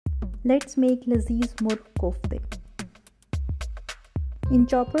Let's make Lazeez Murgh Koftay. In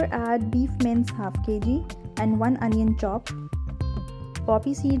chopper, add beef mince half kg and 1 onion chopped,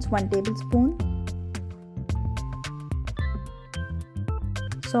 poppy seeds 1 tablespoon,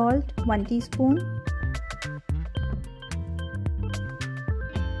 salt 1 teaspoon,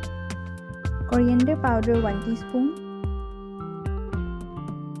 coriander powder 1 teaspoon,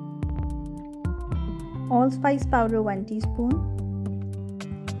 allspice powder 1 teaspoon,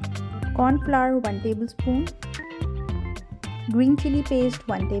 cornflour 1 tablespoon, green chilli paste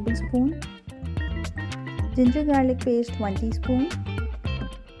 1 tablespoon, ginger garlic paste 1 teaspoon,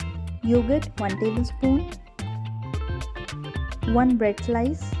 yogurt 1 tablespoon, 1 bread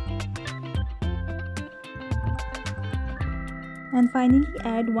slice, and finally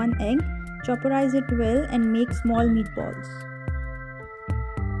add 1 egg. Chopparize it well and make small meatballs.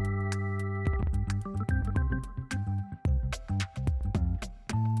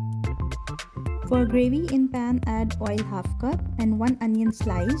 For gravy in pan, add oil half cup and 1 onion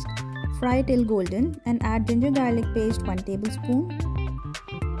sliced. Fry till golden and add ginger garlic paste 1 tablespoon.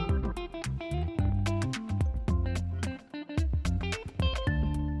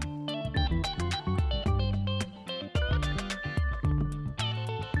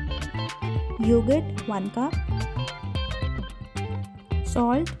 Yogurt 1 cup.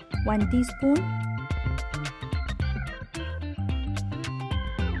 Salt 1 teaspoon.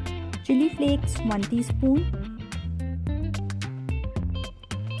 Chilli flakes 1 teaspoon,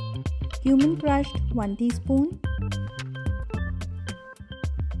 cumin crushed 1 teaspoon,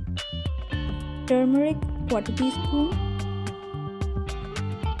 turmeric 1/4 teaspoon.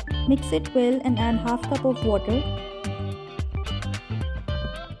 Mix it well and add half cup of water.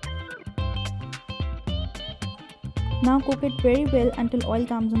 Now cook it very well until oil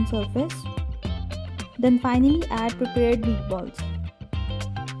comes on surface. Then finally add prepared meatballs.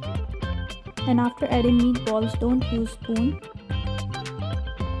 And after adding meatballs, don't use spoon.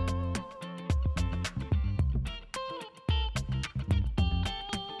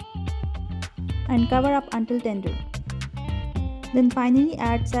 And cover up until tender. Then finally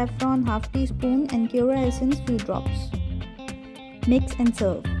add saffron half teaspoon and Coriander essence few drops. Mix and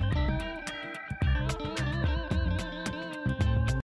serve.